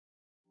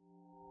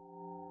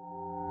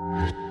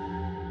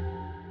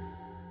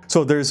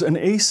So there's an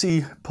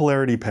AC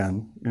polarity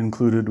pen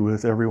included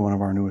with every one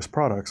of our newest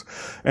products.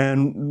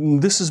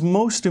 And this is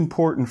most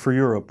important for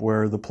Europe,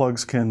 where the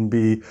plugs can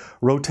be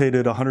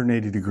rotated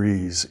 180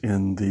 degrees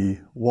in the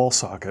wall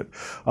socket.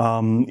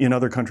 In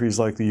other countries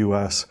like the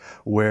US,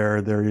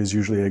 where there is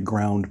usually a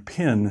ground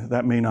pin,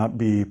 that may not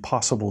be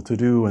possible to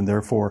do, and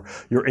therefore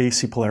your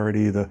AC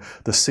polarity, the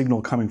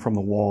signal coming from the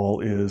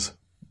wall, is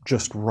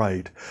just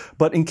right.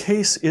 But in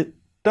case it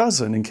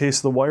doesn't, in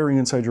case the wiring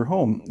inside your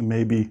home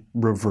may be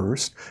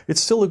reversed, it's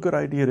still a good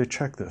idea to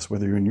check this,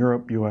 whether you're in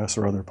Europe, US,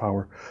 or other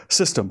power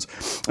systems.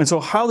 And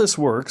so how this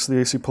works, the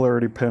AC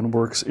polarity pen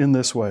works in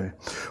this way.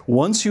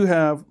 Once you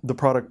have the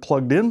product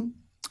plugged in,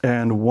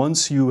 and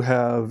once you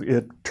have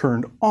it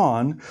turned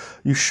on,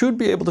 you should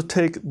be able to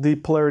take the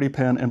polarity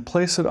pen and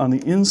place it on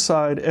the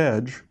inside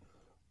edge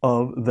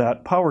of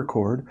that power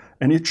cord,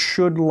 and it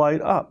should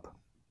light up.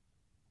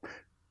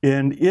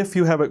 And if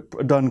you have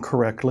it done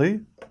correctly,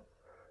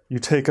 you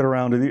take it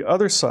around to the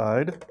other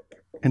side,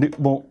 and it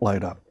won't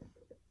light up.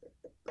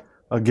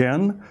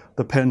 Again,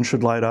 the pen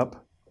should light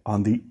up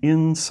on the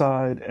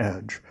inside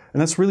edge.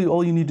 And that's really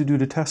all you need to do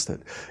to test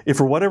it. If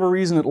for whatever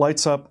reason it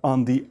lights up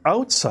on the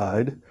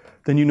outside,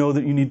 then you know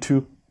that you need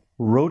to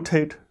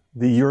rotate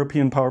the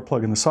European power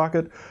plug in the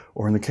socket,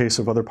 or in the case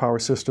of other power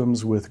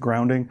systems with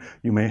grounding,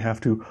 you may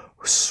have to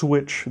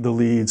switch the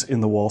leads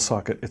in the wall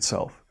socket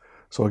itself.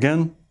 So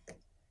again,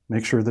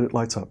 make sure that it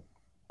lights up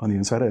on the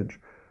inside edge.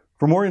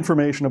 For more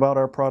information about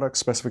our products,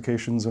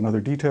 specifications, and other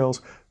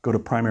details, go to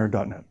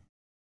primare.net.